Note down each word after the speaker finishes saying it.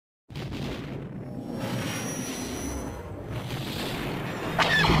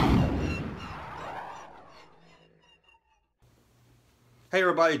Hey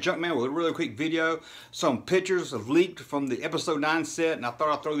everybody, Junkman with a really quick video. Some pictures have leaked from the episode 9 set, and I thought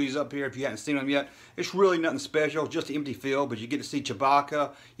I'd throw these up here if you hadn't seen them yet. It's really nothing special, just an empty field, but you get to see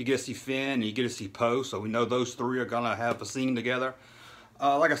Chewbacca, you get to see Finn, and you get to see Poe, so we know those three are going to have a scene together.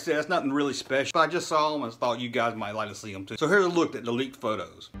 Like I said, it's nothing really special. I just saw them and thought you guys might like to see them too. So here's a look at the leaked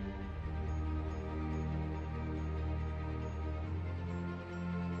photos.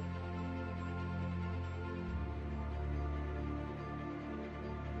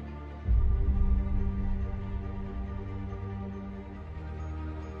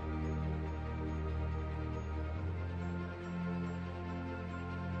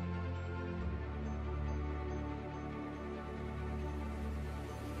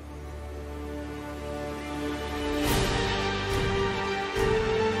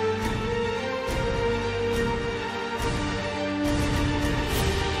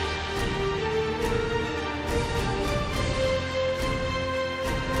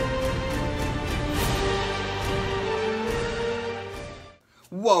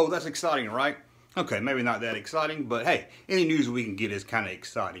 Whoa, that's exciting, right? Okay, maybe not that exciting, but hey, any news we can get is kind of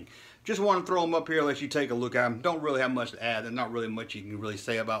exciting. Just want to throw them up here, let you take a look at them. Don't really have much to add. There's not really much you can really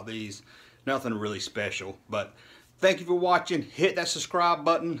say about these. Nothing really special, but thank you for watching. Hit that subscribe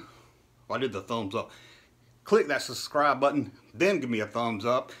button. Well, I did the thumbs up. Click that subscribe button, then give me a thumbs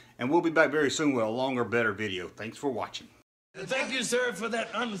up, and we'll be back very soon with a longer, better video. Thanks for watching. Thank you, sir, for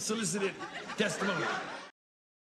that unsolicited testimony.